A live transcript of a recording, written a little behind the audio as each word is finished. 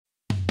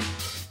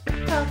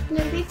Talk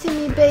nerdy to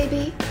me,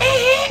 baby.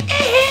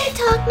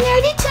 Talk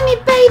nerdy to me,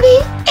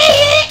 baby.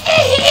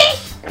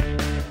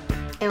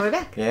 And we're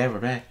back. Yeah, we're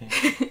back.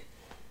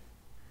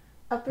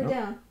 Up or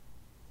down?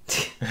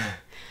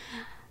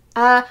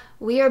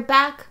 We are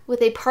back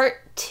with a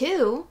part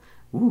 2.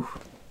 Ooh.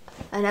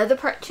 Another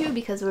part 2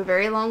 because we're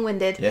very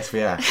long-winded. Yes,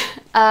 we are.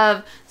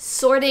 Of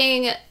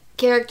sorting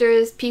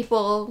characters,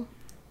 people,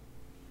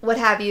 what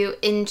have you,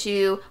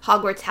 into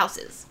Hogwarts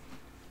houses.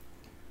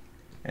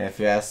 And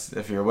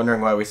if you're wondering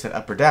why we said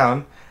up or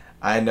down,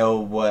 I know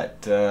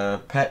what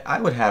pet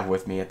I would have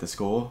with me at the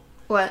school.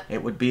 What?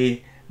 It would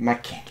be my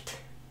cat.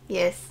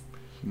 Yes.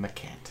 My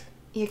cat.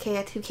 Your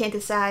cat who can't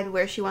decide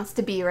where she wants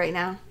to be right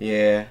now.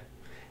 Yeah.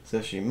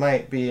 So she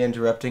might be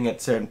interrupting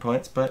at certain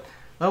points, but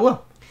oh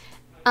well.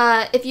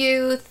 If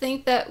you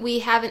think that we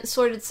haven't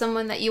sorted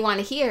someone that you want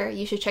to hear,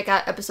 you should check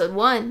out episode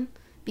 1,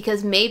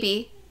 because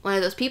maybe one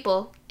of those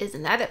people is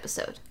in that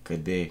episode.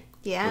 Could be.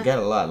 Yeah. We got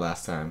a lot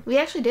last time. We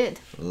actually did.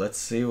 Let's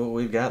see what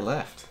we've got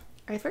left.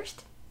 Right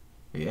first?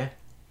 Yeah.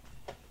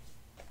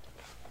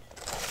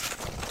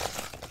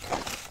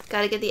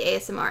 Gotta get the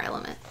ASMR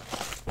element.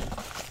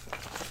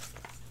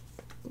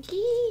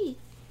 Yee!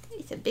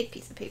 It's a big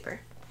piece of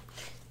paper.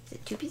 Is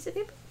it 2 pieces of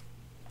paper?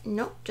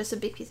 Nope, just a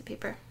big piece of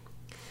paper.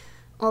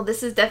 Well,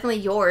 this is definitely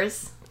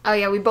yours. Oh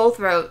yeah, we both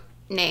wrote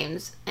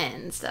names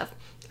and stuff.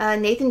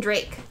 Nathan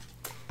Drake.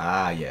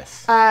 Ah,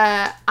 yes.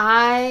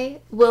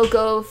 I will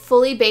go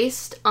fully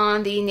based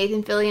on the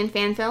Nathan Fillion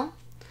fan film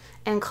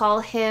and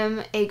call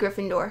him a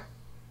Gryffindor.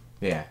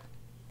 Yeah.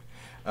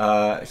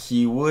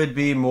 He would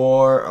be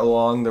more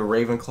along the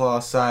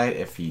Ravenclaw side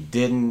if he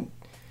didn't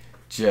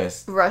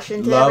just Rush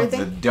into love everything.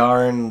 the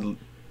darn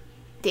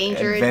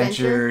Danger,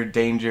 adventure,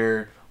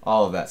 danger,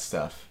 all of that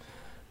stuff.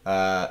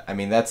 I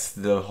mean, that's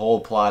the whole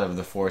plot of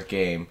the 4th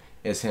game,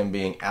 is him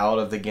being out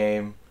of the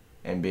game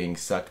and being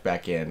sucked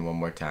back in one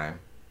more time.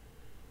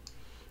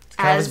 It's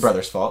kind of his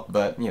brother's fault,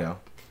 but, you know.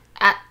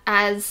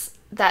 As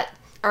that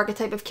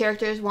archetype of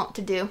characters want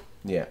to do.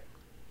 Yeah.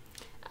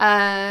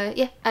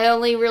 Yeah, I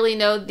only really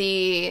know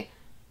the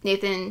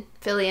Nathan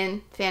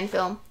Fillion fan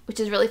film, which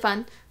is really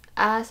fun.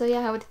 So yeah,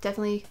 I would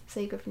definitely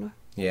say Gryffindor.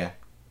 Yeah,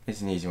 it's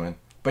an easy one.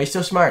 But he's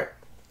so smart.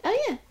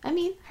 Oh yeah, I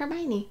mean,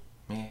 Hermione.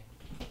 Yeah.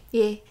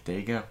 Yeah. There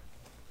you go.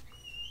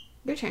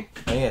 Your turn.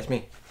 Oh yeah, it's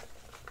me.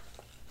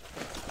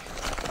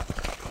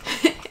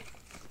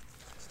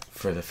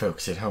 For the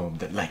folks at home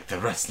that like the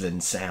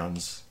rustling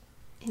sounds.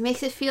 It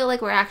makes it feel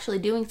like we're actually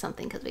doing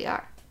something, because we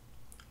are.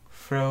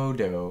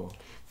 Frodo.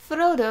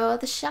 Frodo,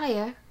 the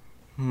Shire.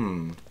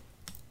 I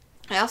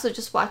I also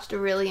just watched a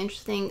really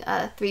interesting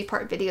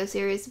 3-part video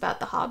series about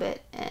The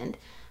Hobbit and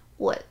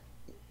what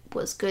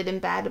was good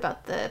and bad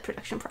about the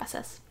production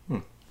process.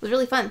 It was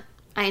really fun.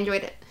 I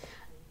enjoyed it.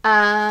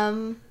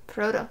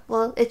 Frodo.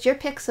 Well, it's your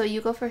pick, so you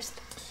go first.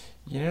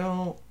 You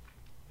know,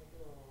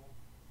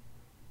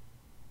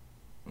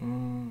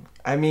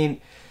 I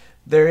mean,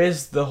 there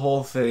is the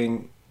whole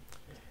thing.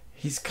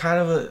 He's kind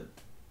of a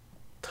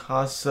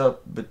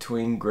toss-up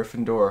between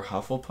Gryffindor or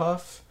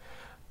Hufflepuff.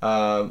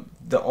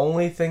 The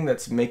only thing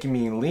that's making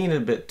me lean a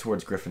bit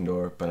towards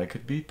Gryffindor, but I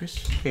could be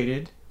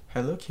persuaded,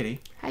 hello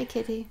kitty, Hi,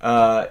 Kitty.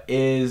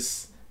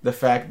 is the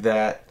fact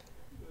that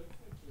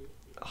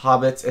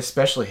hobbits,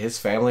 especially his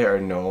family, are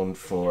known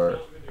for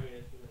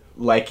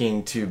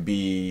liking to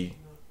be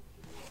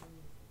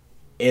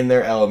in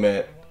their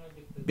element,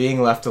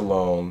 being left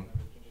alone,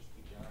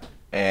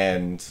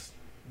 and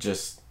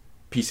just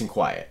peace and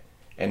quiet.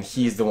 And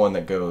he's the one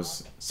that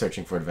goes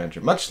searching for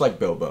adventure, much like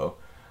Bilbo.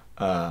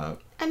 I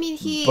mean,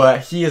 he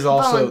is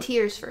also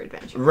volunteers for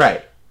adventure.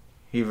 Right.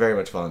 He very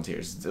much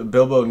volunteers.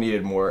 Bilbo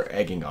needed more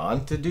egging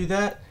on to do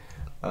that.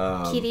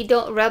 Kitty,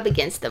 don't rub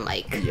against the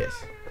mic. Yes.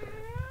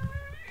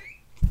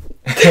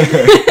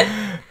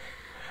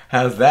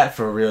 How's that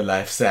for a real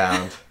life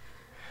sound?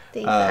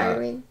 Thanks,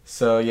 Irene.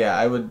 So yeah,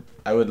 I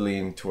would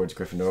lean towards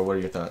Gryffindor. What are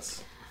your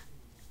thoughts?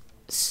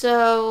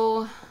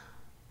 So,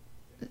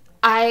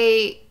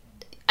 I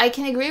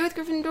can agree with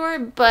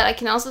Gryffindor, but I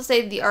can also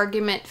say the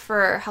argument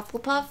for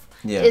Hufflepuff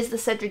is the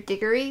Cedric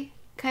Diggory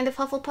kind of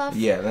Hufflepuff.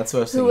 Yeah, that's what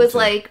I was thinking. thinking. Who was too.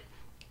 like,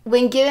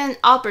 when given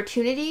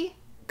opportunity,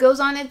 goes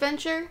on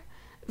adventure,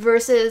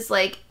 versus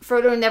like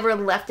Frodo never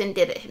left and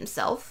did it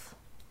himself.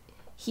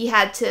 He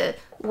had to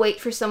wait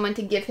for someone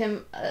to give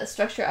him a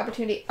structured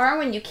opportunity.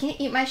 Arwen, you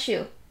can't eat my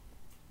shoe.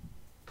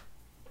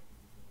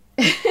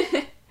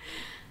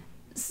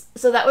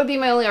 So that would be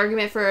my only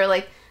argument for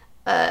like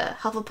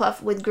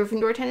Hufflepuff with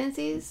Gryffindor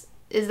tendencies,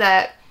 is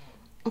that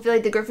I feel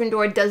like the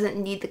Gryffindor doesn't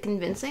need the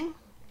convincing.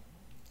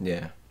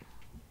 Yeah.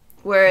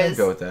 Whereas I'd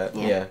go with that.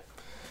 Yeah.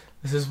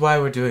 This is why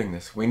we're doing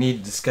this. We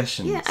need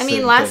discussion. Yeah, I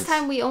mean, last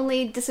time we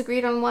only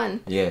disagreed on one.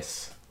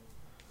 Yes.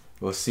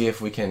 We'll see if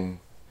we can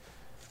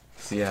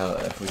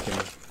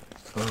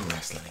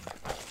wrestling.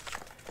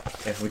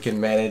 If we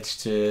can manage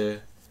to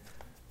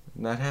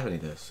not have any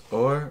of those.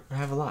 Or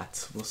have a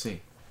lot. We'll see.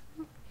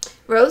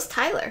 Rose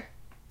Tyler.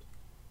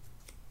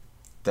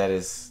 That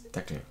is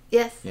Doctor Who.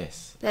 Yes.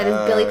 Yes. That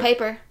is Billy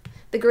Piper.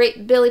 The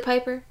great Billy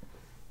Piper.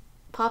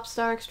 Pop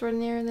star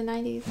extraordinaire in the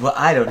 90s. Well,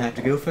 I don't have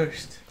to go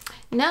first.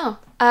 No.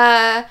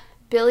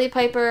 Billy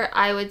Piper,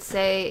 I would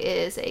say,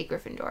 is a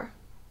Gryffindor.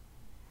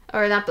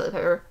 Or not Billy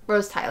Piper,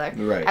 Rose Tyler.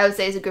 Right. I would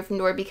say is a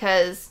Gryffindor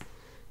because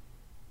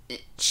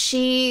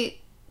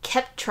she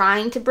kept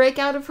trying to break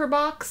out of her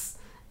box.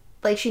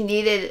 Like, she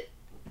needed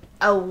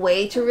a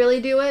way to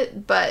really do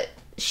it, but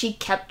she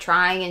kept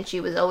trying, and she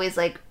was always,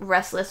 like,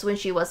 restless when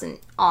she wasn't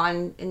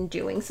on and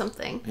doing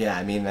something. Yeah,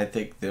 I mean, I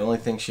think the only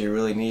thing she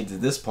really needs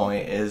at this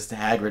point is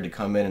Hagrid to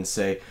come in and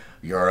say,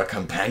 "You're a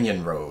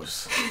companion,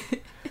 Rose."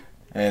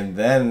 And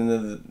then,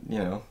 the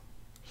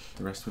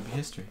rest would be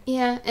history.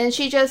 Yeah, and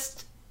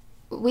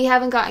we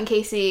haven't gotten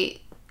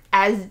Casey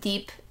as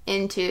deep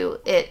into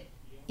it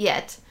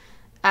yet.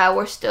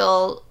 We're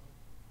still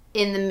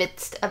in the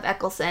midst of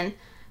Eccleston,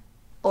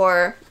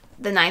 or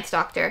the Ninth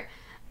Doctor.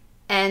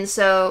 And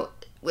so,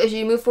 as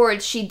you move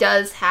forward, she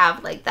does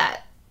have, like,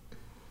 that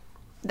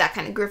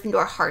kind of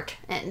Gryffindor heart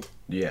and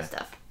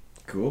stuff.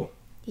 Cool.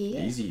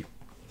 Yeah. Easy.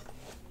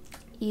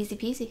 Easy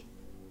peasy.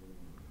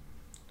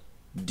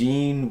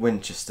 Dean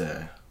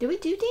Winchester. Did we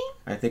do Dean?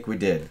 I think we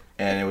did.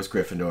 And it was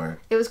Gryffindor.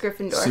 It was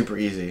Gryffindor. Super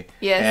easy.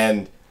 Yes.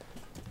 And,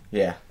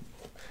 yeah.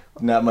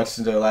 Not much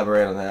to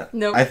elaborate on that.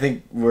 Nope. I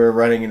think we're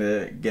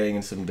getting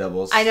in some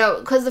doubles. I know,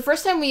 because the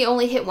first time we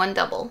only hit one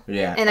double.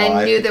 Yeah. And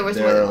I knew there was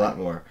more than a lot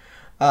more.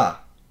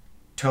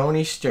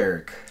 Tony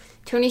Stirk.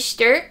 Tony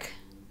Stirk?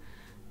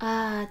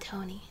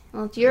 Tony.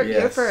 Well,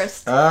 you're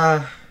first.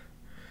 I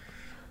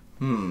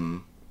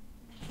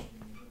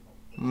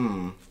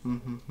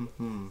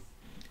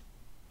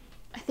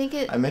think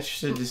I'm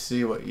interested to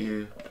see what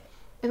you...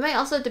 It might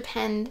also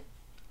depend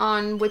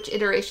on which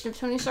iteration of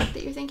Tony Stark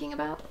that you're thinking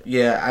about.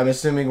 Yeah, I'm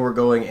assuming we're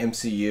going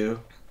MCU.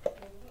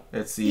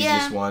 It's the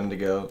easiest one to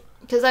go.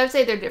 Because I would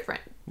say they're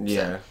different.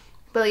 Yeah. So.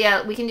 But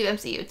yeah, we can do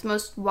MCU. It's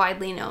most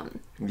widely known.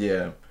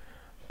 Yeah.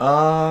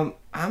 I'm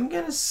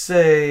gonna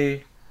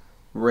say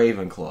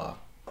Ravenclaw.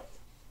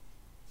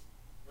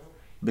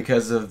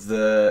 Because of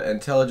the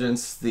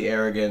intelligence, the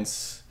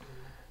arrogance,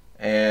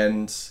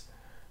 and,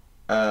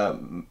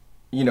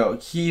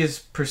 he has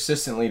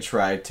persistently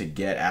tried to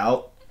get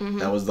out. Mm-hmm.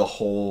 That was the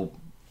whole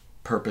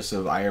purpose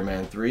of Iron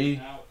Man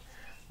 3,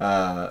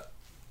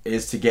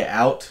 is to get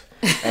out.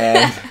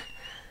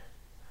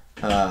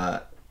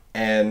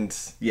 And,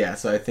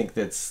 so I think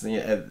that's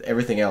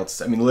everything else.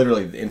 I mean,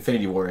 literally,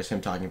 Infinity War is him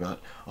talking about,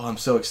 "Oh, I'm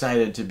so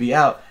excied to be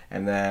out,"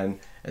 and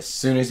then as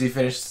soon as he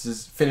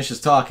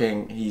finishes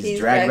talking, he's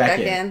dragged back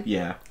in.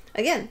 Yeah.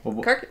 Again,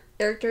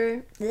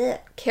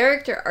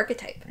 character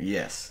archetype.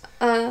 Yes.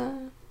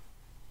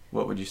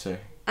 What would you say?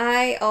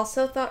 I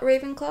also thought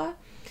Ravenclaw,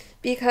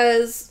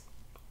 because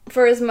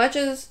for as much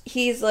as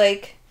he's,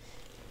 like,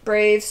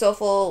 brave,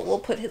 soulful, will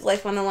put his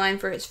life on the line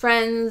for his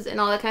friends and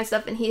all that kind of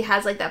stuff, and he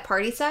has, like, that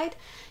party side,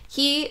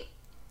 he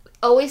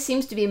always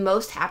seems to be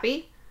most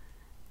happy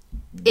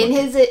in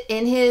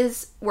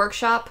his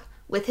workshop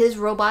with his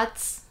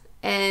robots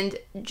and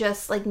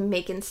just, like,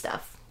 making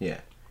stuff.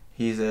 Yeah.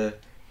 He's a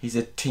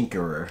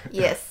tinkerer.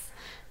 Yes.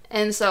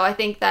 And so I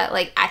think that,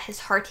 like, at his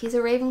heart, he's a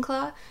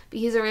Ravenclaw. But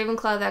he's a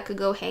Ravenclaw that could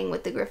go hang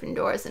with the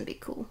Gryffindors and be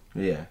cool.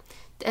 Yeah.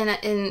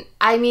 And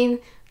I mean,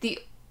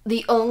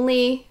 the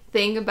only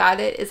thing about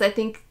it is I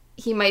think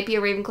he might be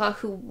a Ravenclaw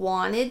who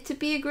wanted to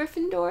be a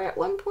Gryffindor at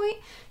one point.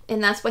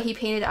 And that's why he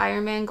painted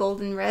Iron Man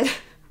gold and red.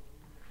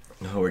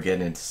 Oh, we're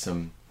getting into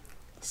some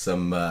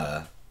fandom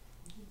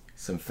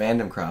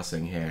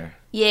crossing here.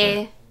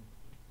 Yeah.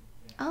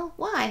 Oh,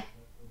 why?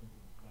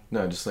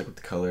 No, just like with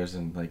the colors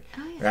and like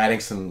we're adding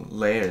some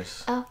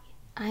layers. Oh,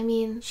 I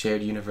mean,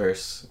 shared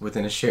universe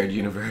within a shared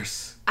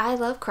universe. I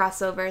love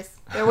crossovers.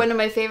 They're one of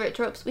my favorite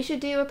tropes. We should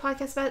do a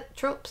podcast about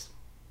tropes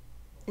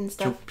and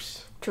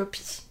stuff.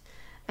 Tropes.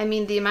 I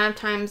mean, the amount of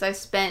times I've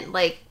spent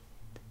like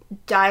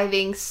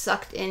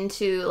sucked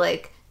into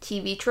like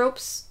TV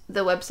tropes,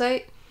 the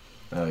website.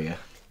 Oh yeah.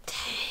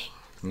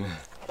 Dang.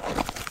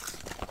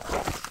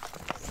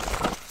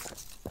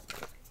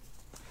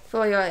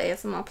 For your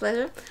ASMR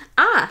pleasure.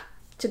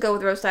 To go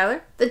with Rose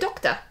Tyler, the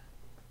Doctor.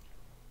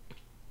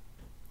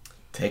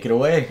 Take it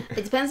away.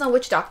 It depends on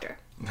which Doctor.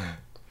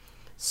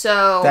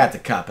 So that's a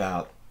cop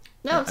out.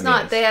 No, it's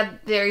not. They have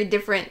very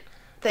different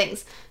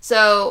things.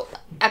 So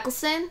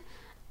Eccleston,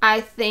 I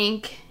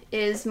think,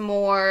 is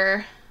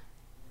more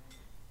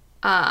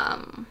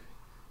hardened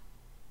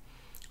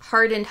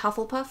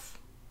Hufflepuff.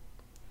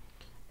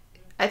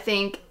 I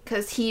think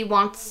because he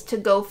wants to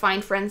go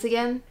find friends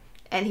again,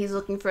 and he's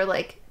looking for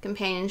like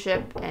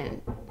companionship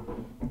and.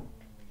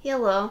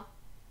 Hello.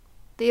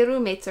 The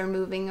roommates are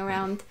moving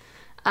around.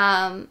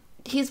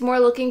 He's more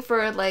looking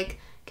for, like,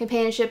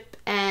 companionship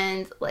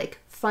and, like,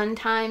 fun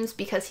times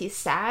because he's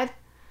sad.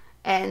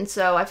 And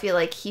so I feel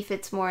like he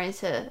fits more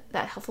into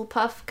that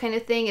Hufflepuff kind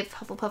of thing if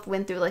Hufflepuff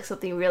went through, like,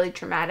 something really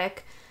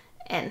traumatic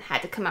and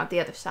had to come out the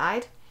other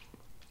side.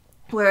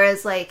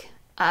 Whereas, like,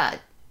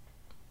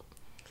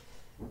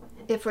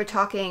 if we're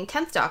talking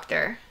 10th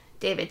Doctor,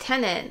 David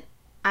Tennant,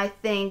 I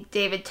think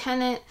David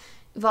Tennant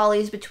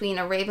volleys between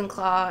a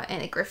Ravenclaw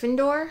and a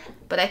Gryffindor,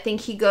 but I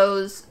think he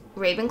goes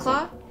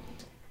Ravenclaw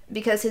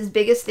because his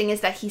biggest thing is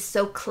that he's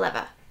so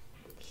clever.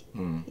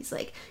 He's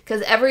like,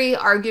 because every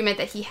argument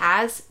that he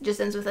has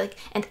just ends with like,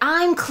 and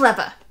I'm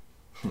clever.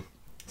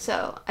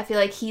 So I feel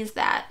like he's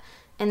that.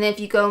 And then if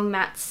you go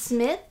Matt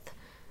Smith,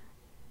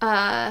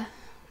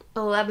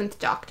 11th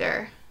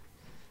Doctor,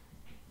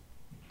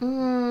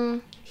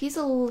 he's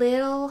a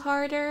little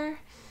harder.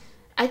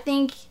 I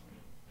think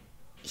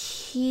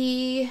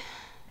he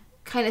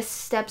kind of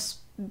steps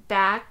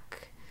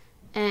back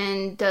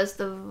and does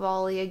the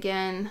volley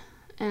again.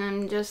 And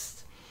I'm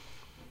just...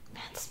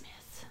 Matt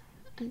Smith.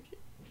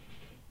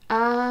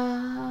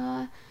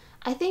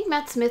 I think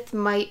Matt Smith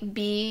might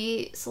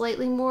be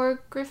slightly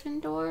more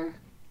Gryffindor.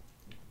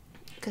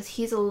 Because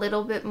he's a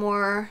little bit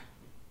more,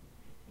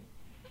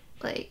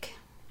 like,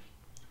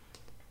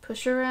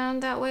 push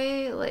around that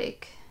way.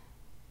 Like,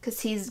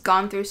 because he's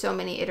gone through so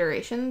many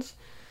iterations.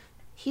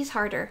 He's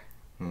harder.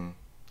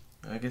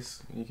 I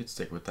guess you could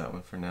stick with that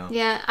one for now.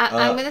 Yeah,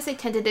 I'm going to say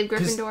tentative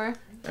Gryffindor.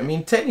 I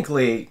mean,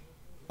 technically,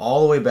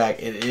 all the way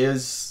back, it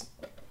is,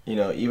 you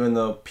know, even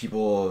though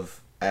people have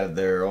added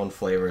their own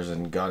flavors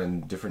and gone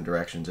in different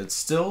directions, it's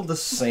still the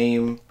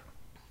same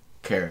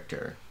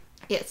character.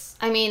 Yes.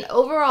 I mean,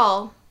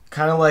 overall...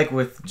 Kind of like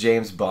with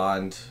James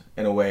Bond,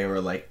 in a way, where,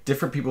 like,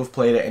 different people have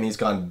played it and he's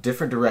gone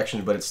different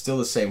directions, but it's still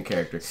the same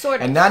character. Sort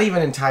of. And not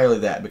even entirely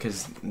that,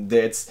 because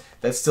that's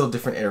still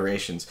different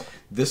iterations.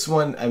 This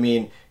one, I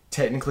mean,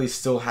 technically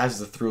still has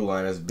the through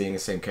line as being the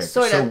same character.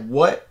 Sort of. So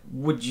what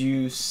would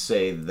you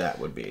say that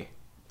would be?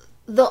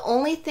 The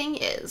only thing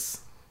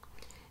is,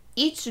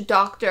 each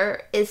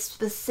Doctor is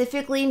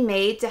specifically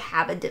made to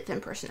have a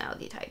different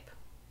personality type.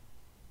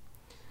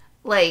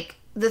 Like,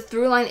 the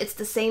through line, it's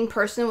the same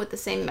person with the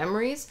same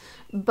memories,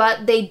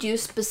 but they do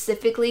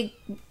specifically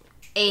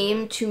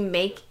aim to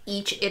make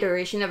each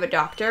iteration of a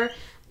Doctor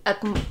a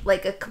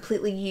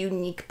completely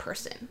unique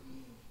person.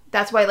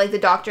 That's why, like, the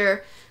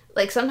Doctor,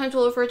 like, sometimes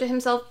will refer to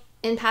himself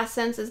in past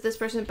tense as this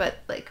person, but,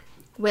 like,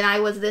 when I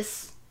was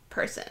this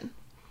person.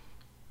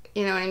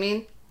 You know what I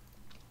mean?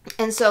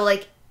 And so,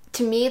 like,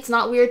 to me, it's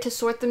not weird to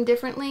sort them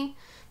differently,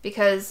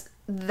 because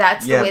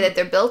that's the way that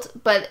they're built,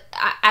 but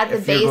at the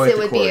base, it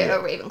would be a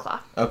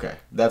Ravenclaw. Okay,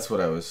 that's what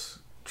I was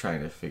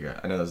trying to figure out.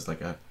 I know this is,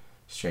 like, a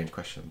strange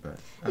question, but...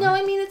 No,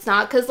 I mean, it's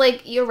not, because,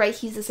 like, you're right,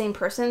 he's the same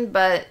person,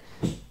 but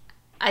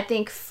I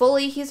think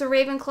fully he's a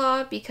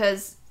Ravenclaw,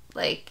 because,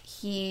 like,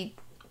 he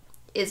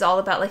is all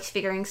about, like,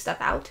 figuring stuff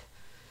out.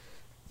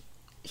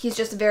 He's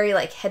just very,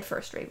 like,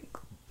 head-first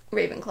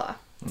Ravenclaw.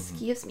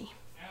 Excuse me.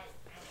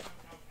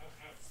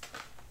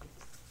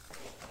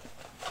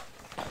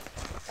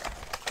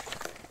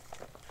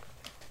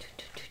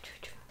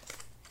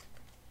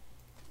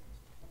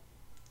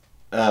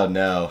 Oh,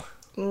 no.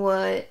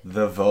 What?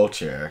 The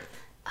Vulture.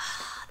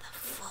 Ah, the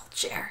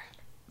Vulture.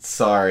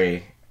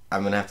 Sorry,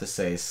 I'm gonna have to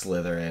say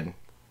Slytherin.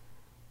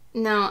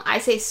 No, I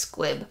say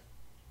Squib.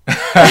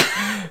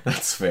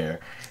 That's fair.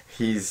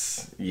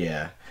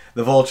 Yeah.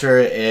 The Vulture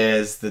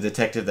is the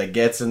detective that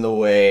gets in the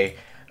way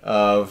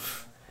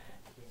of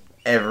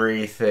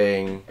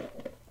everything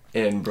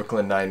in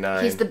Brooklyn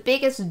Nine-Nine. He's the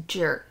biggest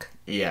jerk.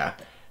 Yeah.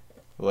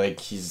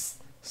 Like, he's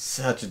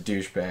such a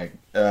douchebag.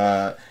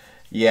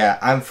 Yeah,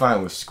 I'm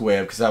fine with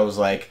Squib, because I was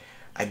like,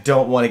 I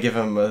don't want to give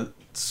him a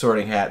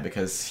sorting hat,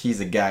 because he's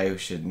a guy who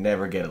should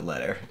never get a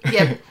letter.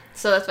 Yep.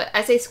 So that's why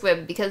I say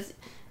Squib, because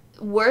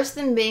worse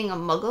than being a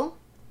muggle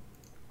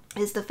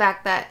is the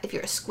fact that if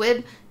you're a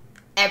Squib,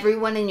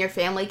 everyone in your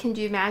family can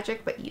do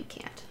magic, but you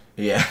can't.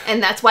 Yeah.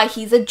 And that's why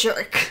he's a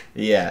jerk.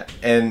 Yeah,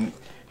 and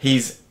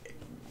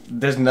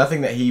there's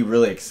nothing that he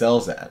really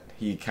excels at.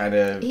 He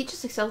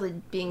just excels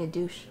at being a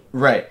douche.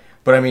 Right.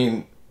 But I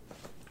mean,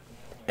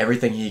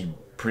 everything he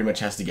pretty much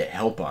has to get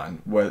help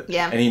on.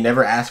 Yeah. And he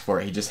never asks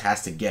for it. He just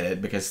has to get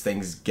it, because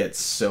things get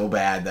so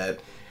bad that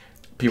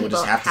people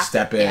just have to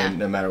step in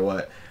no matter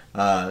what.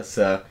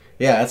 So,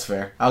 yeah, that's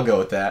fair. I'll go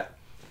with that.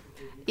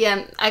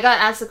 Yeah, I got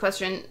asked the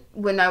question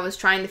when I was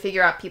trying to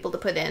figure out people to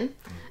put in.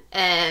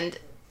 And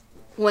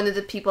one of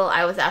the people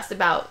I was asked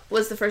about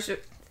was the first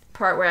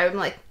part where I'm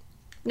like,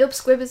 nope,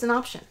 Squib is an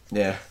option.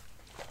 Yeah.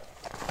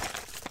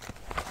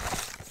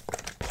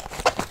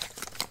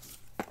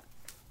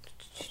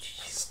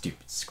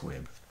 Stupid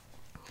Squib.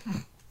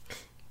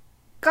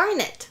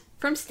 Garnet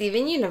from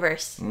Steven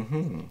Universe.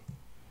 I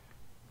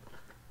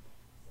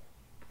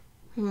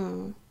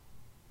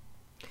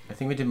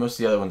think we did most of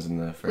the other ones in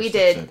the first We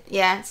did, episode.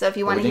 yeah. So if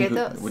you want to hear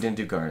those. We didn't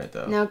do Garnet,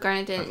 though. No,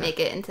 Garnet didn't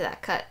make it into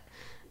that cut.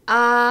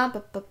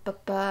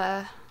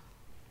 Hufflepuff.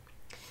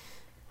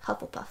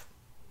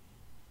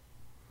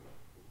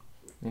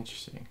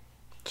 Interesting.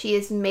 She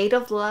is made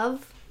of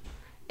love,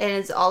 and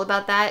it's all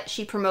about that.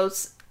 She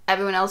promotes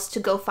everyone else to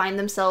go find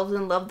themselves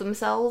and love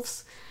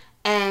themselves.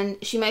 And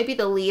she might be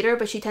the leader,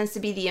 but she tends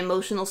to be the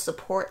emotional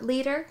support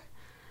leader.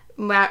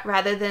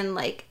 Rather than,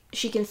 like,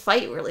 she can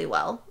fight really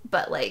well,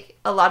 but, like,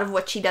 a lot of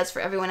what she does for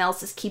everyone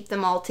else is keep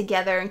them all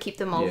together and keep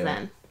them all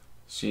zen.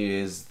 She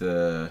is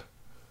the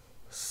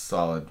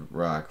solid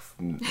rock.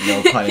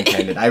 No pun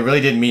intended. I really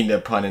didn't mean to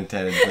pun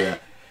intended for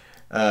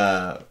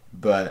that.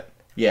 But,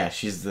 yeah,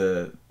 she's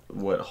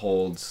what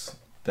holds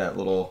that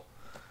little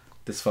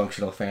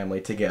dysfunctional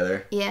family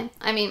together. Yeah,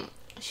 I mean,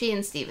 She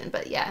and Steven,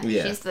 but yeah.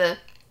 Yeah.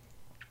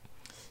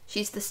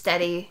 She's the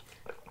steady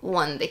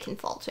one they can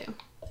fall to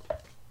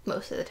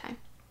most of the time.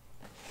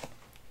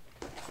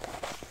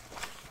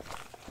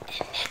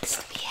 And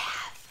next we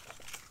have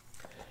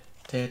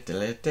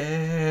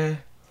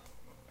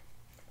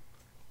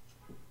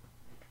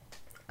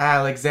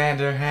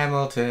Alexander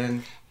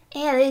Hamilton.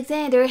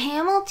 Alexander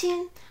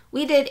Hamilton.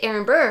 We did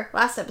Aaron Burr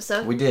last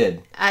episode. We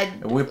did. I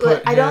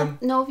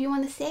don't know if you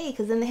want to say,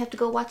 because then they have to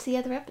go watch the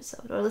other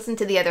episode or listen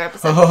to the other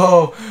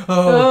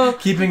episode.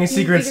 Keeping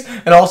secrets.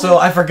 And also,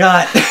 I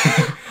forgot.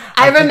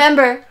 I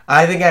remember.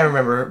 I think I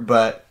remember,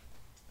 but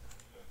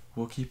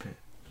we'll keep it.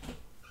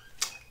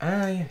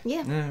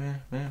 Yeah.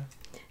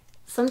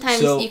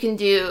 Sometimes you can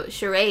do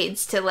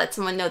charades to let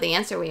someone know the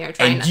answer when you're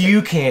trying. And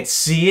you can't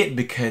see it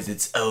because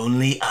it's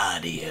only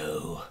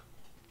audio.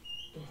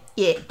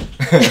 Yeah.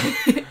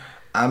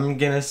 I'm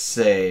gonna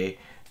say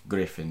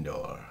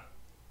Gryffindor.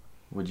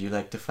 Would you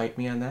like to fight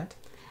me on that?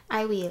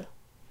 I will.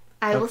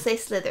 I will say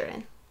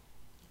Slytherin.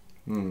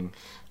 Hmm.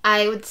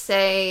 I would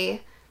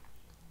say,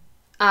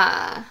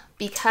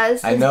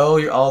 because I know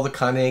you're all the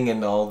cunning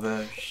and all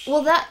the.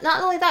 Well, that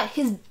not only that,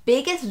 his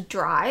biggest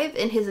drive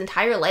in his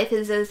entire life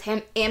is his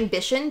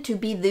ambition to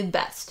be the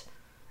best,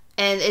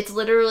 and it's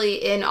literally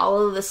in all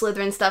of the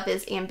Slytherin stuff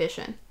is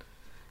ambition.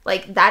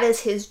 Like, that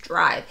is his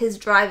drive. His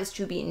drive is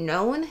to be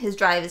known. His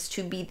drive is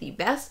to be the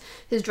best.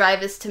 His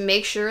drive is to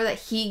make sure that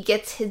he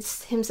gets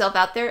himself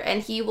out there,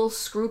 and he will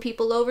screw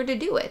people over to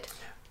do it.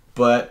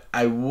 But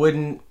I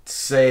wouldn't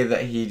say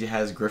that he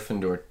has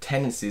Gryffindor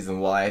tendencies,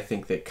 and why I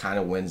think that kind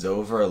of wins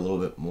over a little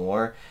bit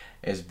more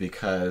is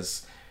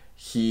because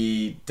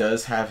he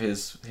does have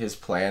his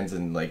plans,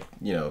 and, like,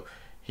 you know,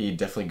 he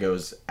definitely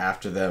goes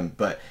after them,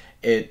 but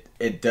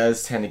it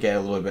does tend to get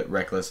a little bit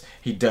reckless.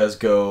 He does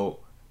go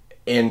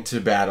into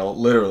battle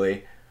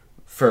literally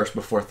first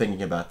before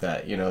thinking about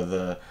that. You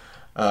know,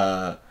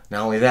 not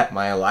only that,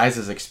 my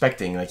Eliza's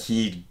expecting, like,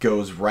 he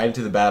goes right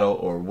into the battle,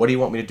 or what do you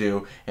want me to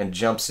do, and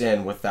jumps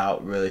in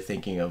without really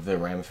thinking of the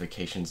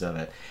ramifications of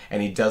it.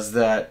 And he does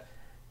that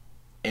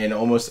in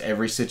almost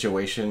every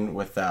situation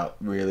without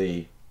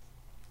really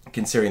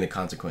considering the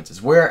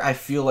consequences, where I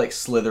feel like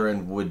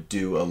Slytherin would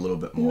do a little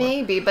bit more.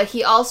 Maybe, but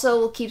he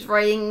also keeps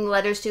writing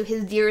letters to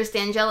his dearest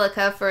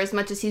Angelica for as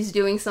much as he's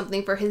doing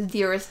something for his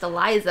dearest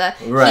Eliza.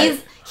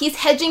 Right. He's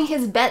hedging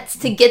his bets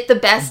to get the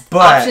best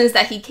options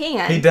that he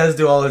can. He does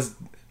do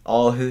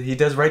he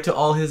does write to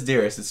all his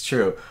dearest, it's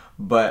true.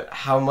 But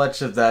how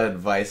much of that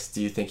advice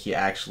do you think he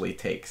actually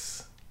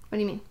takes? What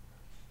do you mean?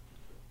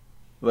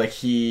 Like,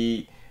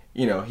 he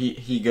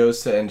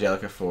goes to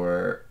Angelica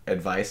for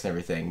advice and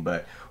everything,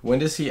 but when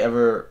does he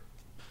ever...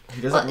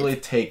 He doesn't really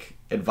take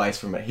advice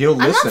from it. He'll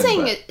listen, I'm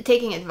not saying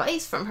taking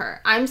advice from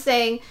her. I'm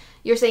saying...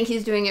 You're saying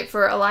he's doing it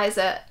for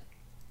Eliza.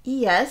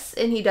 Yes,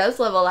 and he does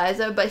love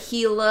Eliza, but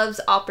he loves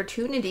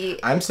opportunity.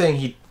 I'm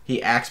saying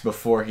he acts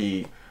before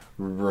he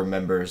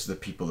remembers the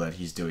people that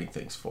he's doing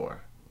things for.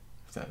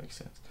 If that makes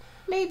sense.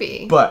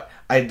 Maybe. But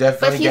I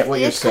definitely get what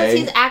you're saying.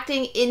 Because he's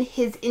acting in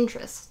his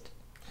interest.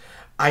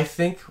 I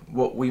think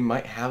what we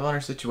might have on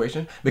our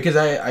situation, because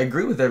I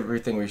agree with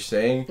everything we're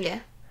saying. Yeah.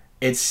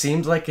 It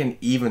seems like an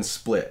even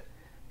split,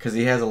 because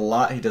he does a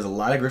lot of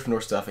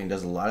Gryffindor stuff and he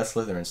does a lot of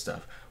Slytherin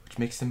stuff, which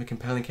makes him a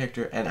compelling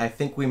character. And I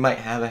think we might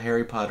have a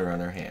Harry Potter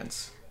on our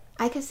hands.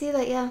 I could see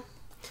that, yeah.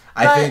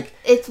 I think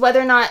it's whether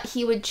or not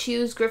he would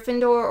choose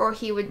Gryffindor or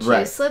he would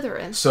choose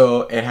Slytherin.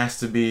 So it has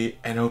to be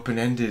an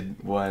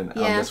open-ended one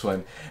on this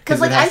one.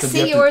 Because, like, I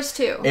see yours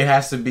too. It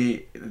has to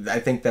be. I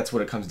think that's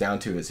what it comes down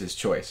to, is his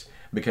choice,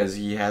 because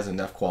he has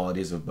enough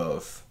qualities of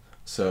both.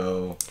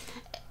 So,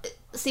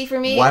 see, for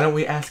me, why don't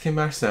we ask him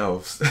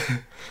ourselves?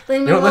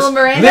 Lin-Manuel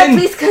Miranda,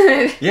 please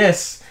come.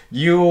 Yes,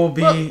 you'll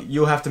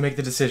have to make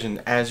the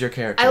decision as your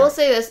character. I will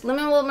say this: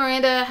 Lin-Manuel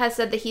Miranda has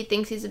said that he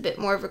thinks he's a bit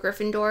more of a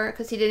Gryffindor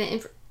because he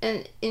did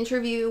an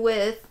interview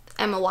with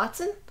Emma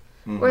Watson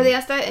where they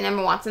asked that, and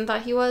Emma Watson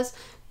thought he was.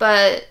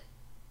 But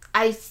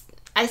I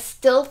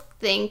still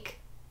think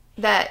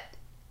that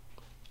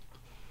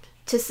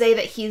to say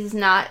that he's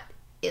not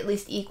at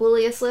least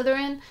equally a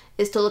Slytherin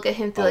is to look at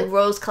him through like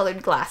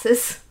rose-colored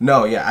glasses.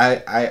 No,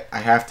 yeah, I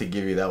have to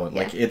give you that one.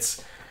 Yeah. Like,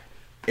 it's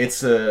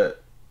a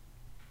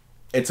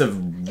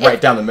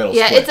right down the middle.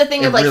 Yeah, split. It's a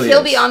thing of like, really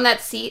he'll is. be on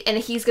that seat and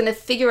he's gonna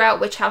figure out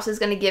which house is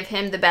gonna give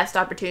him the best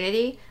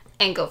opportunity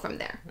and go from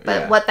there.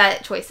 But what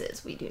that choice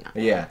is, we do not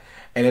know. Yeah,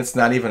 and it's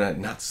not even a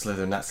not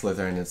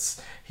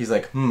Slytherin. He's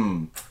like,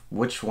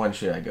 which one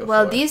should I go for?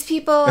 Well, these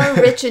people are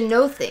rich and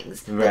know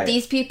things. Right. But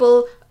these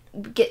people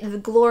get the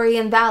glory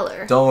and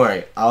valor. Don't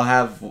worry, I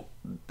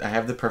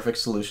have the perfect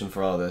solution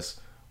for all this.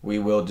 We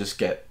will just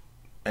get,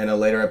 in a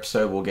later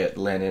episode, we'll get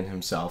Lennon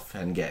himself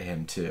and get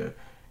him to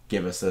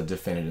give us a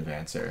definitive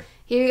answer.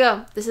 Here you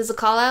go. This is a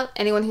call out.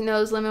 Anyone who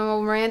knows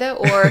Lin-Manuel Miranda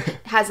or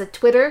has a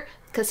Twitter,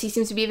 because he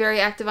seems to be very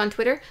active on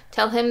Twitter,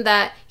 tell him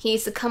that he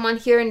needs to come on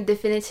here and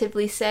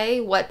definitively say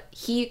what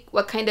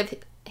kind of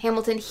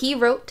Hamilton he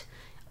wrote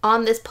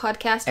on this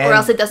podcast, or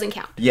else it doesn't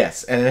count.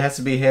 Yes, and it has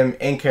to be him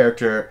in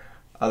character.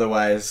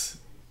 Otherwise,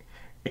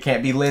 it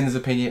can't be Lynn's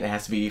opinion. It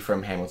has to be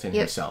from Hamilton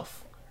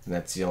himself. And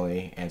that's the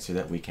only answer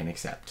that we can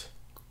accept.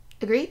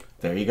 Agreed?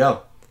 There you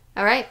go.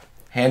 All right.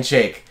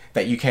 Handshake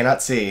that you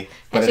cannot see,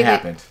 but it Handshake.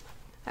 happened.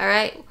 All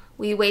right.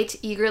 We wait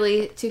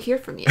eagerly to hear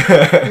from you,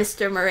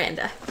 Mr.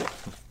 Miranda.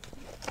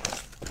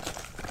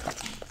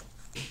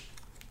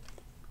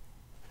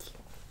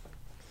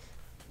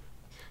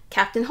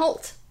 Captain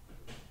Holt.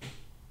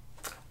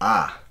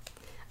 Ah.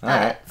 All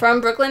right.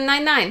 From Brooklyn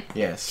Nine-Nine.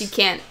 Yes. If you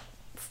can't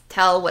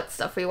tell what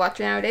stuff we watch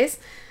nowadays.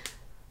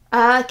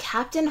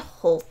 Captain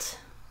Holt.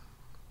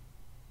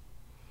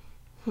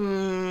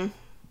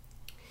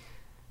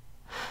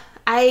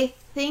 I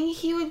think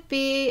he would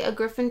be a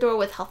Gryffindor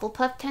with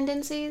Hufflepuff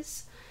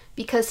tendencies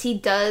because he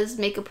does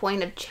make a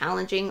point of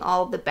challenging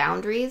all the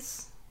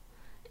boundaries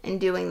and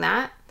doing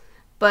that.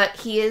 But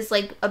he is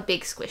like a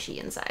big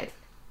squishy inside.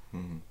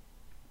 Mm-hmm.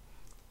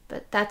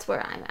 But that's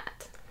where I'm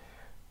at.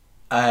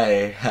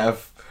 I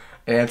have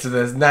an answer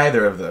that's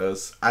neither of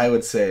those. I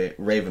would say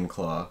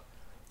Ravenclaw.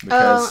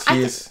 Because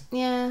he's...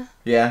 yeah.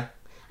 Yeah?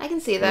 I can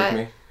see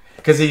that.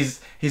 Because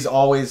he's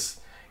always...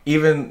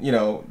 Even, you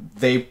know,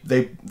 they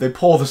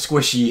pull the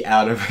squishy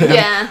out of him.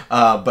 Yeah.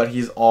 But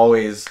he's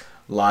always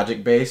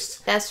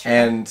logic-based. That's true.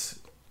 And,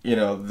 you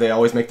know, they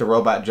always make the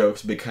robot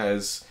jokes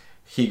because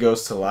he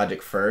goes to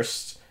logic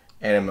first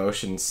and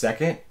emotion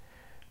second.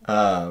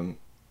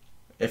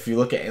 If you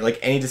look at, like,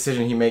 any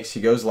decision he makes, he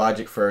goes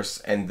logic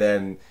first, and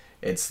then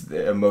it's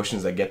the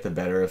emotions that get the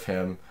better of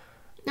him.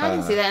 No, I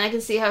can see that, and I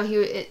can see how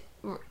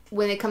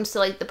when it comes to,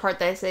 like, the part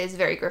that I say is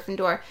very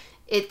Gryffindor,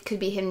 it could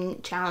be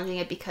him challenging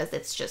it because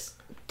it's just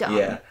dumb.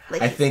 Yeah,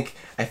 like, I think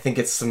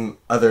it's some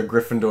other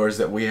Gryffindors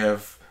that we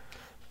have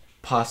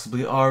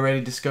possibly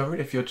already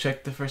discovered, if you'll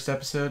check the first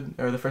episode,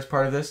 or the first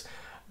part of this,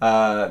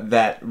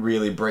 that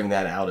really bring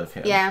that out of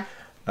him. Yeah.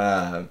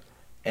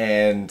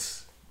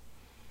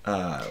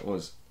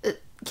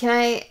 Can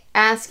I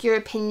ask your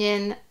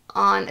opinion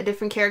on a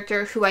different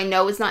character who I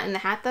know is not in the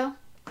hat, though?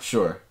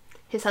 Sure.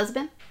 His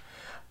husband?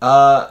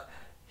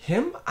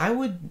 Him, I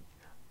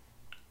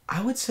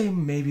would say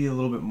maybe a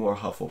little bit more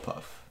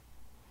Hufflepuff.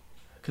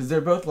 Because they're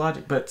both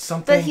logic, but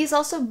something... But he's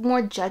also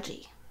more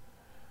judgy.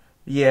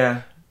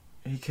 Yeah,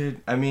 he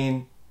could... I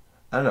mean,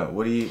 I don't know.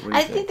 What do you think?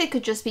 I think they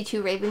could just be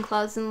two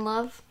Ravenclaws in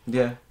love.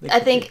 Yeah.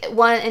 I think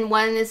one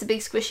is a big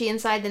squishy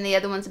inside, and the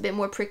other one's a bit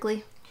more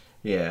prickly.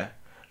 Yeah.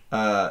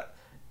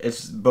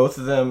 It's both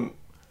of them...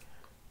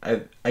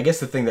 I guess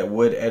the thing that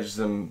would edge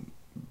them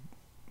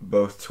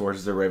both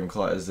towards the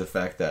Ravenclaw is the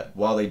fact that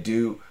while they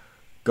do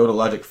go to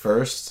logic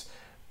first,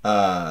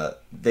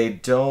 they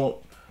don't...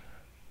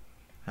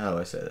 How do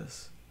I say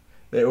this?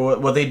 They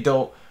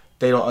don't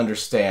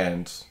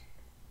understand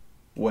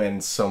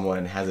when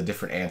someone has a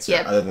different answer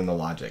other than the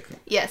logic.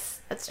 Yes,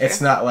 that's true. It's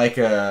not like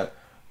a,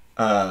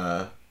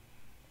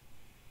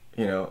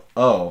 you know,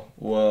 oh,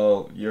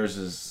 well, yours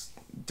is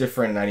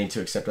different and I need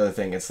to accept other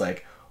thing. It's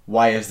like,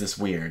 why is this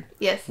weird?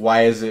 Yes.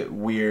 Why is it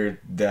weird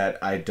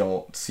that I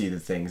don't see the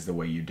things the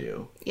way you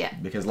do? Yeah.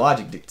 Because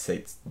logic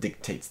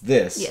dictates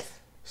this. Yes.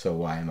 So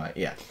why am I?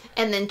 Yeah.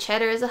 And then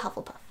Cheddar is a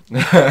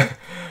Hufflepuff.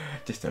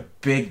 Just a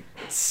big,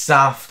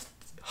 soft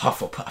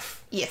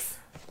Hufflepuff. Yes.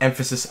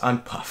 Emphasis on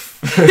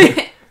puff.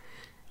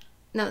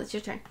 No, it's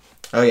your turn.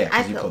 Oh yeah,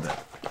 because you pulled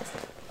that. Yes.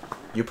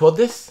 You pulled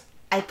this?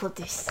 I pulled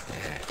this.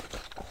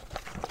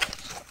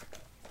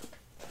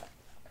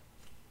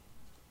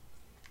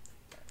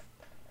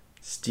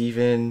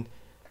 Stephen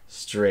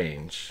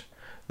Strange.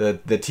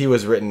 The T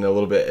was written a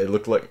little bit. It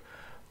looked like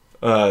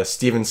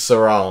Stephen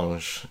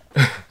Sarange.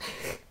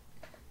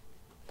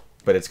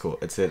 But it's cool.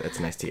 It's a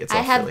nice T. It's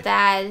I have silly.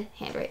 bad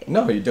handwriting.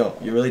 No, you don't.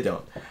 You really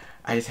don't.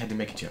 I just had to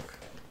make a joke.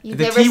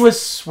 The T was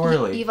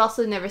swirly. You've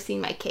also never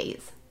seen my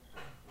K's.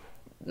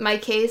 My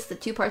K's, the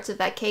two parts of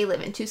that K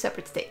live in two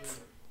separate states.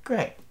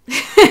 Great.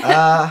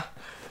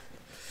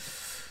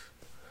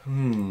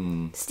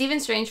 Stephen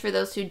Strange, for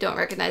those who don't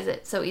recognize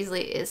it so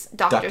easily, is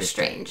Doctor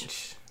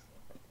Strange.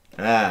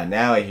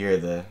 Now I hear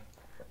the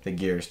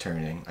gears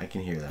turning. I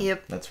can hear them.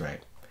 Yep. That's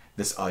right.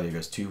 This audio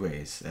goes two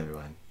ways,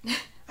 everyone.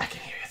 I can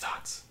hear your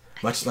thoughts.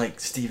 Much like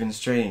Stephen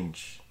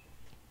Strange.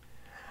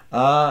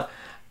 I'm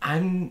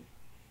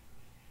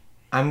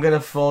gonna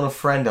phone a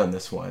friend on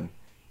this one.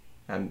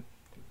 I'm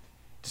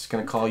just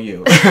gonna call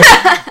you.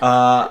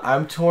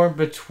 I'm torn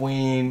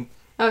between...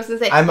 I was gonna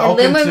say, I'm and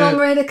then when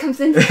Miranda comes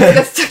in,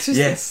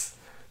 yes.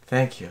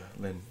 Thank you,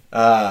 Lynn.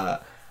 I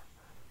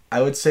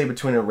would say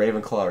between a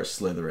Ravenclaw or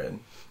Slytherin.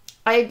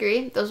 I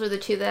agree. Those were the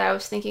two that I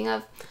was thinking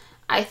of.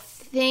 I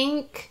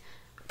think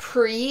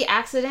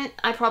pre-accident,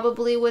 I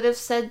probably would have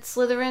said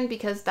Slytherin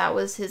because that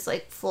was his,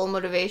 like, full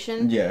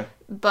motivation. Yeah.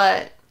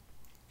 But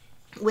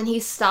when he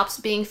stops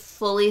being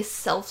fully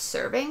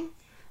self-serving,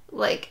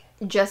 like,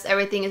 just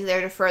everything is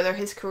there to further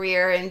his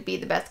career and be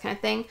the best kind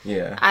of thing.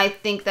 Yeah. I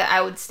think that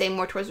I would stay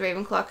more towards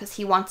Ravenclaw because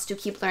he wants to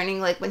keep learning,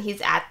 like, when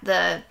he's at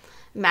the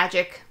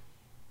magic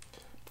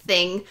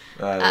thing.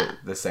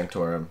 The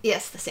Sanctorum.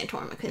 Yes, the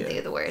Sanctorum. I couldn't think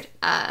of the word.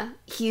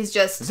 He's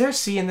just... Is there a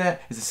C in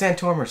that? Is it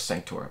Santorum or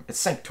Sanctorum? It's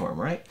Sanctorum,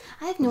 right?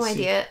 I have no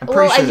idea. I'm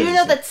pretty sure I do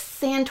know that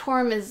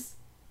Santorum is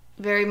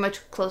very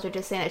much closer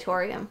to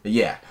Sanatorium.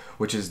 Yeah,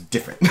 which is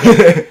different.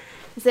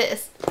 Is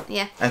it?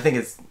 Yeah. I think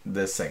it's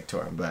the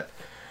Sanctorum, but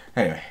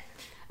anyway.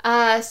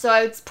 So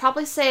I would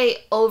probably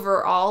say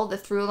overall the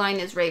through line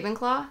is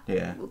Ravenclaw.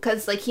 Yeah.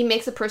 Because like he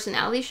makes a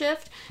personality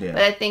shift. Yeah.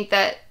 But I think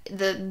that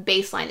the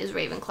baseline is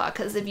Ravenclaw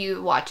because if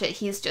you watch it,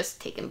 he's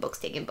just taking books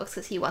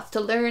because he wants to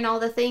learn all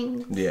the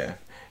things. Yeah,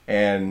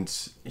 and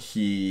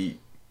he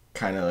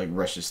kind of like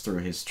rushes through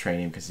his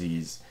training because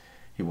he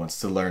wants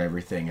to learn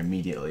everything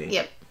immediately.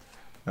 Yep.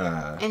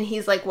 And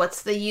he's like,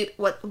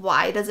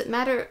 why does it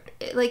matter?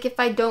 Like, if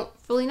I don't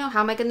fully know,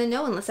 how am I going to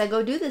know unless I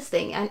go do this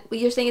thing? And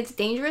you're saying it's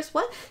dangerous?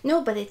 What?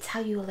 No, but it's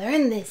how you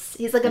learn this.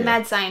 He's like a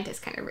mad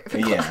scientist kind of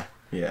Ravenclaw.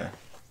 Yeah.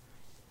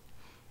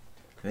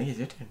 I think it's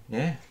your turn.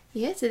 Yeah.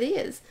 Yes, it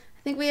is.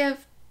 I think we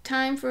have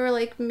time for,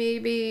 like,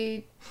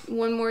 maybe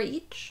one more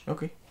each.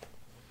 Okay.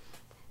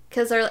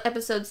 Because our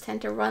episodes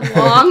tend to run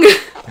long.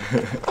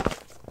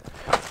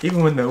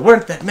 Even when there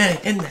weren't that many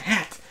in the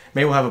hat.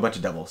 Maybe we'll have a bunch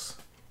of doubles.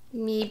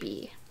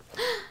 Maybe.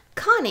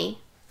 Connie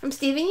from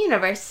Steven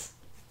Universe.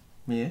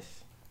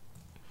 Yes.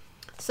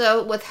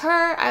 So with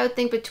her, I would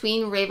think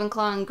between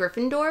Ravenclaw and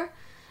Gryffindor.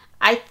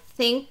 I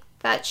think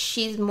that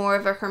she's more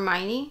of a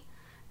Hermione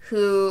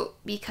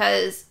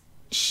because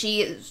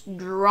she is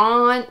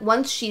drawn,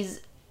 once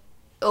she's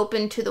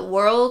open to the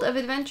world of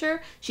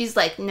adventure, she's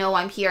like, no,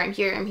 I'm here.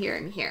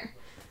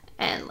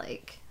 And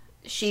like,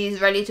 she's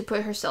ready to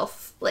put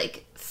herself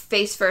like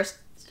face first,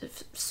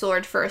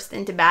 sword first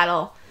into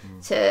battle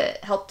to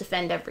help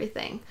defend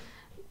everything.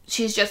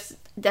 She's just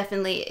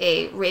definitely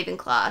a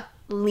Ravenclaw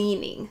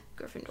leaning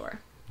Gryffindor.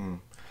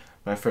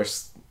 My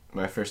first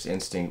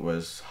instinct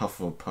was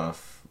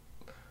Hufflepuff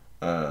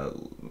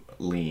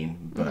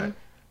lean, but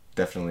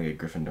definitely a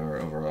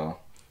Gryffindor overall.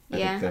 I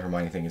think the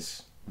Hermione thing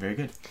is very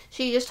good.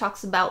 She just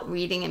talks about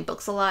reading in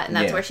books a lot, and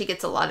that's where she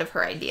gets a lot of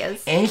her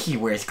ideas. And he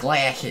wears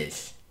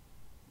glasses.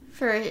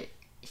 For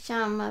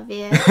some of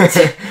it.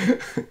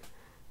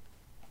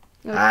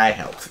 I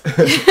helped.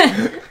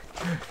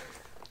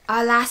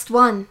 Our last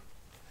one.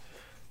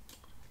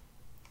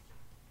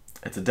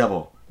 It's a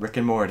double. Rick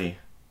and Morty.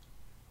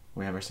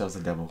 We have ourselves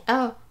a double.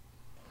 Oh.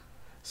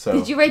 So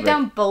did you write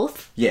down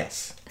both?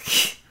 Yes.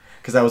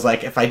 Because I was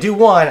like, if I do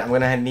one, I'm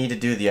going to need to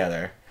do the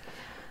other.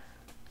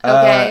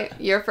 Okay,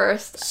 you're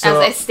first. So,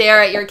 as I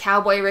stare at your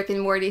cowboy Rick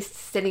and Morty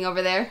sitting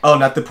over there. Oh,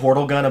 not the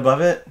portal gun above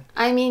it?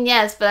 I mean,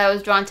 yes, but I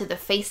was drawn to the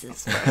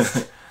faces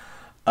first.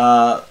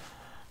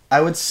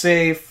 I would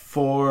say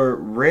for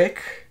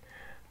Rick,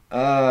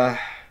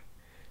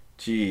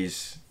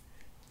 geez.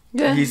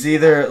 Yeah. He's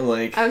either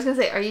like... I was going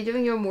to say, are you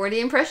doing your Morty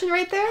impression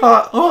right there?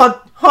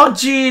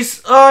 Geez.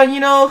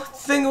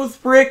 Thing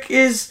with Rick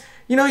is,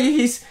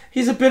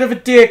 he's a bit of a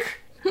dick.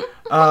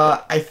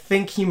 I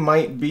think he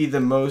might be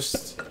the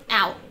most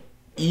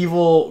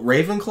evil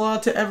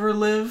Ravenclaw to ever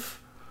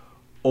live,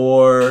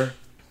 or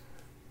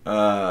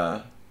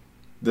the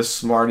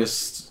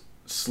smartest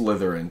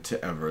Slytherin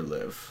to ever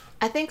live.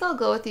 I think I'll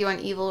go with you on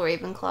evil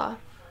Ravenclaw.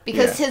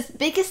 Because his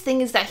biggest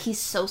thing is that he's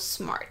so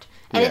smart.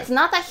 And it's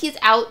not that he's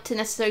out to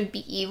necessarily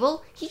be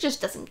evil, he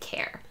just doesn't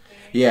care.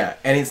 Yeah,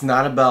 and it's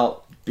not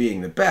about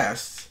being the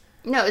best.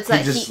 No, it's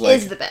that he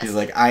is the best. He's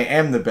like, I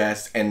am the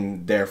best,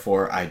 and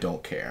therefore I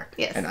don't care.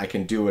 Yes. And I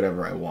can do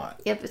whatever I want.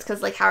 Yep, it's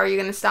because, like, how are you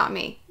going to stop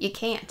me? You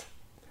can't.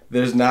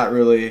 There's not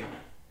really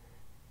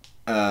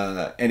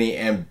any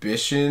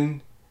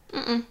ambition.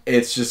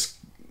 It's just,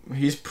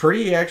 he's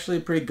actually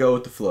pretty go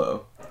with the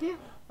flow.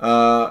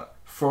 Yeah.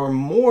 For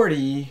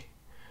Morty,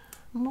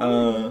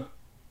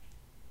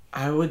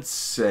 I would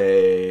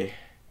say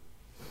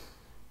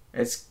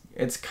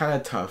it's kind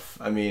of tough.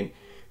 I mean,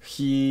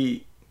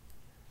 he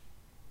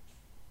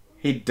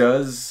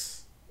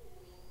does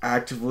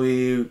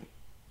actively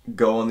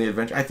go on the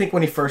adventure. I think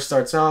when he first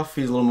starts off,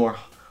 he's a little more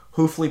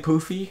hoofly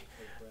poofy.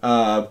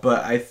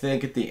 But I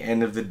think at the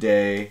end of the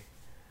day,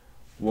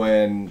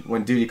 when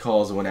duty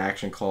calls and when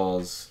action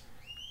calls,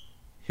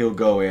 he'll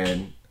go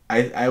in.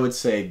 I would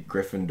say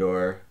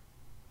Gryffindor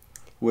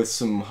with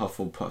some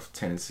Hufflepuff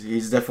tendencies.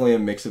 He's definitely a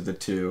mix of the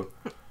two.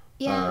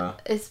 Yeah,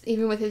 it's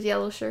even with his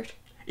yellow shirt.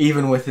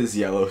 Even with his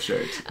yellow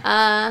shirt.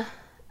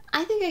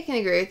 I think I can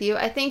agree with you.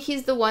 I think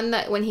he's the one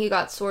that when he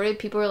got sorted,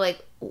 people were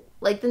like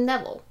the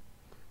Neville.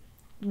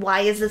 Why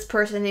is this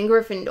person in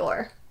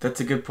Gryffindor? That's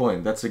a good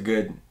point. That's a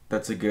good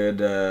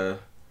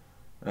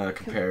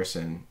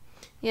comparison.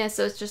 Yeah,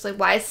 so it's just like,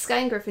 why is this guy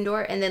in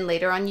Gryffindor? And then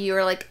later on, you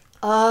were like,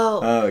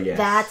 oh yes,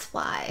 that's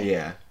why.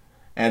 Yeah,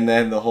 and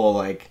then the whole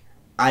like,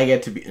 I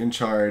get to be in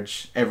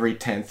charge every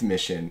 10th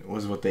mission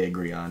was what they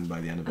agree on by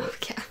the end of it.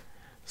 Okay.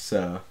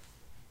 So,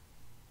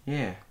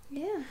 yeah.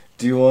 Yeah.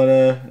 Do you want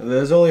to...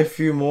 There's only a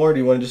few more. Do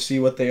you want to just see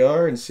what they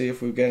are and see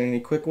if we've got any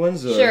quick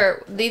ones? Or?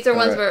 Sure. These are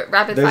ones where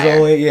rapid There's fire.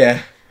 only...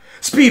 Yeah.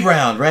 Speed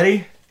round.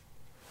 Ready?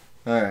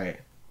 All right.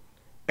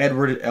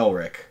 Edward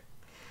Elric.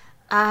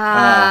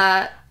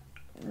 I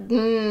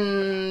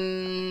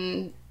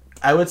would...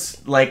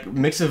 Like,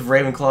 mix of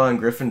Ravenclaw and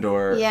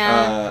Gryffindor.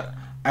 Yeah.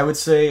 I would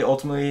say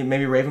ultimately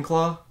maybe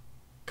Ravenclaw.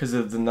 Because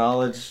of the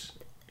knowledge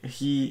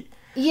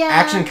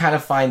action kind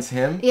of finds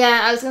him.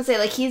 Yeah, I was gonna say,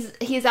 like,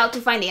 he's out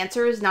to find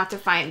answers, not to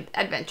find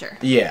adventure.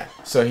 Yeah,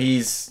 so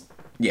he's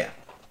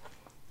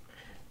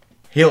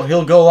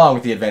He'll go along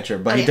with the adventure,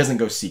 but Oh, he yeah. doesn't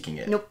go seeking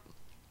it. Nope.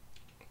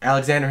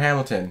 Alexander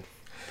Hamilton.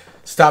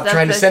 Stop That's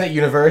trying to the- send it,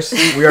 universe.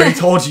 We already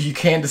told you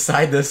can't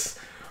decide this.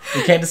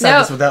 We can't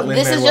decide this without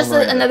Lin-Manuel this is just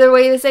Miranda. another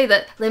way to say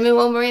that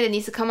Lin-Manuel Miranda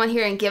needs to come on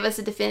here and give us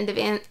a definitive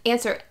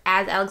answer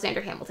as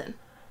Alexander Hamilton.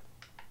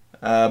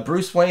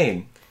 Bruce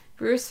Wayne.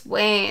 Bruce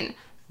Wayne.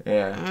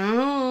 Yeah.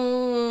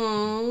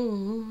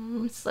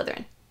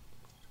 Slytherin.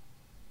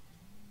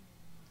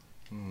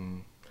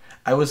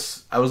 I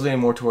was leaning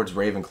more towards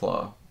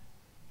Ravenclaw.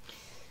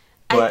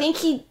 I But-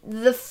 think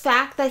the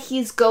fact that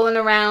he's going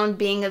around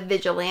being a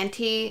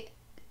vigilante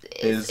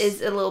is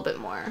a little bit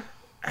more.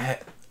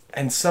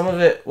 And some of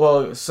it,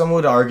 well, some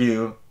would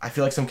argue, I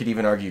feel like some could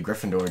even argue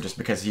Gryffindor just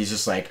because he's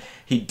just like,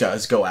 he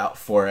does go out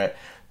for it.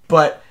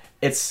 But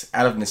it's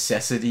out of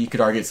necessity. You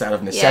could argue it's out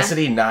of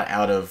necessity, not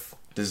out of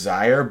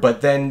desire. But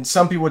then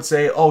some people would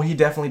say, oh, he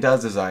definitely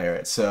does desire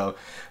it. So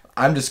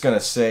I'm just going to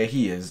say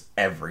he is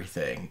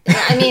everything.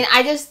 I mean,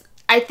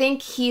 I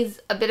think he's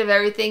a bit of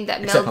everything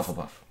that Except melds.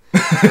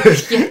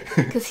 Hufflepuff. Yeah,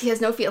 because he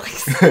has no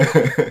feelings.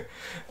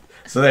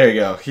 So there you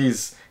go.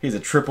 He's a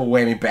triple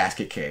whammy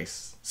basket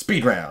case.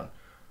 Speed round.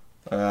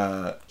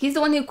 He's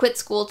the one who quit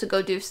school to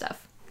go do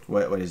stuff.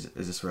 What is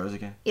this Rose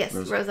again? Yes,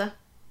 Rosa.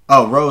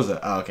 Oh, Rosa.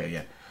 Oh, okay,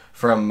 yeah.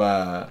 From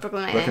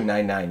Brooklyn Nine-Nine.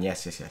 Nine-Nine.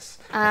 Yes.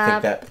 I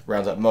think that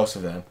rounds up most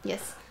of them.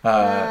 Yes.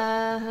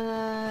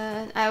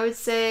 I would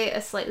say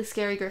a slightly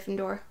scary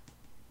Gryffindor.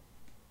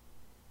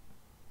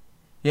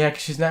 Yeah,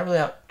 because she's not really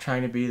out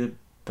trying to be the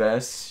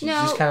best. She No.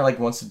 just kind of like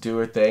wants to do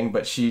her thing,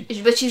 but she's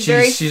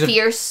very she's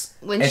fierce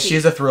when and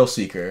she's a thrill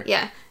seeker.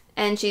 yeah,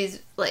 and she's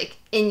like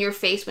in your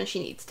face when she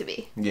needs to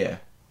be. Yeah.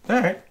 All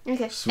right.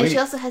 Okay. Sweet. And she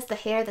also has the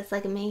hair that's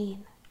like a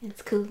mane.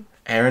 It's cool.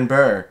 Aaron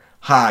Burr.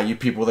 Ha! You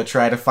people that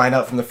try to find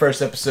out from the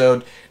first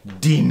episode,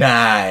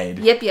 denied.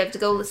 Yep, you have to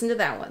go listen to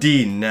that one.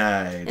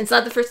 Denied. It's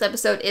not the first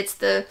episode, it's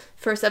the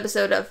first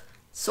episode of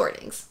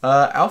Sortings.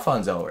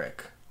 Alphonse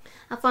Elric.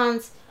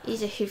 Alphonse,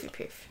 he's a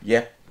Hufflepuff.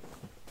 Yeah.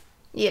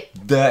 Yep.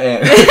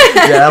 Yeah,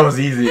 that was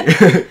easy.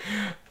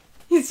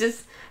 He's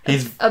just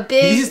He's a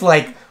big... He's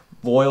like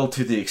loyal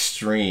to the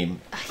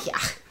extreme. yeah.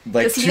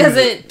 Like Because he to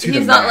doesn't... to the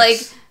he's not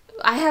max.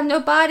 like, I have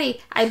no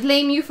body. I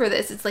blame you for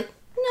this. It's like,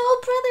 no,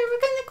 brother,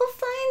 we're gonna go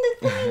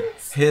find the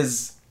things.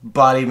 His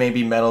body may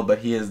be metal, but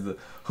he is the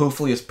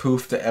hoofliest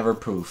poof to ever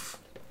poof.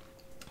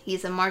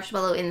 He's a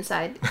marshmallow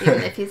inside,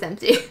 even if he's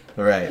empty. Is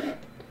Right.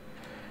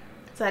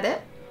 that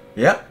it?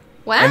 Yep.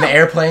 Wow. And the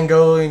airplane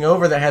going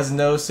over that has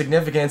no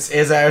significance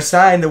is our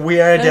sign that we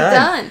are We're done.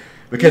 done.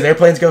 Because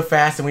airplanes go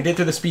fast and we did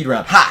through the speed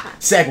round. Ha!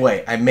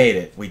 Segue. I made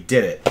it. We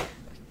did it.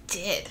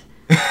 Did.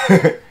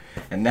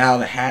 And now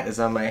the hat is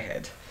on my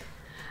head.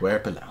 Where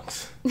it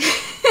belongs.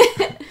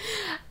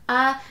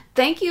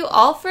 Thank you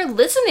all for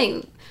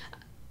listening.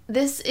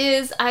 This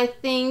is, I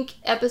think,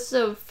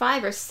 episode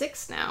 5 or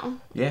 6 now.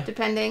 Yeah.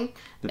 Depending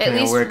Depending at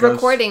on least where it goes.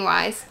 recording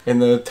wise. In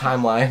the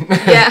timeline.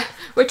 Yeah.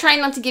 We're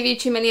trying not to give you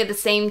too many of the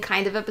same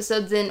kind of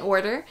episodes in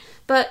order.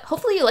 But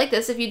hopefully you like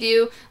this. If you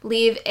do,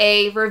 leave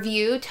a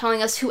review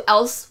telling us who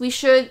else we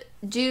should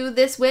do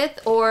this with.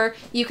 Or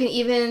you can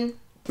even...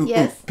 Ooh,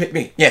 yes. ooh, pick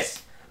me.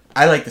 Yes.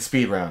 I like the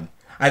speed round.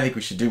 I think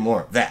we should do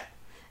more of that.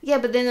 Yeah,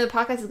 but then the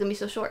podcast is going to be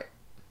so short.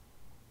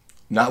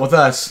 Not with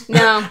us.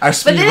 No. Our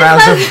speed then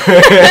rounds it's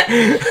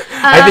are...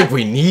 I think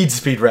we need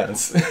speed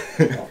rounds.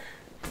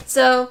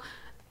 So,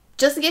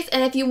 just in case,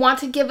 and if you want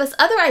to give us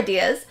other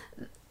ideas,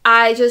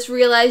 I just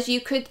realized you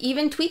could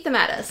even tweet them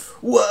at us.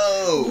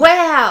 Whoa!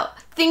 Wow!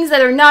 Things that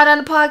are not on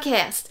a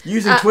podcast.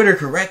 Using Twitter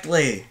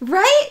correctly.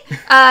 Right?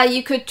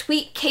 You could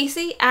tweet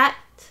Casey at...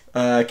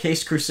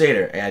 Cased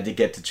Crusader. And I did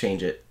get to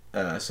change it.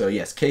 So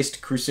yes,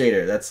 Cased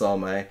Crusader. That's all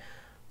my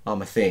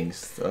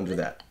things under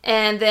that.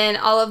 And then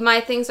all of my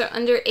things are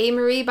under A.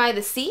 Marie by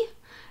the Sea.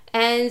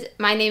 And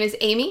my name is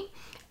Amy.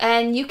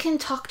 And you can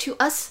talk to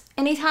us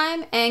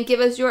anytime and give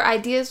us your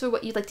ideas for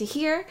what you'd like to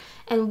hear.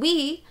 And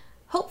we,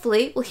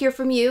 hopefully, will hear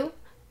from you.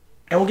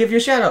 And we'll give you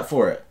a shout out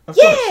for it. Of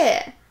course.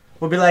 Yeah!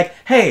 We'll be like,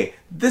 hey,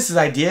 this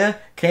idea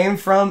came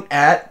from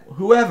at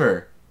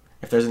whoever.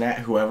 If there's an at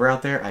whoever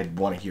out there, I'd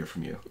want to hear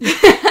from you.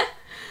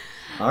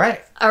 All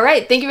right. All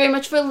right. Thank you very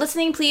much for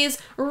listening. Please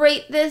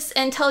rate this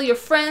and tell your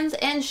friends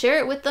and share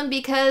it with them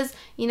because,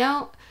 you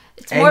know,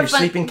 it's And more your fun.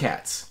 sleeping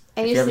cats.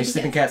 And If your you have any sleeping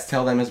sleeping cats,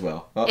 tell them as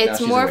well. Oh, now It's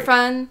she's more awake.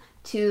 fun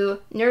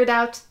to nerd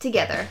out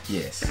together.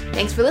 Yes.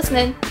 Thanks for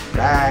listening.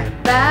 Bye.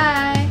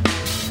 Bye.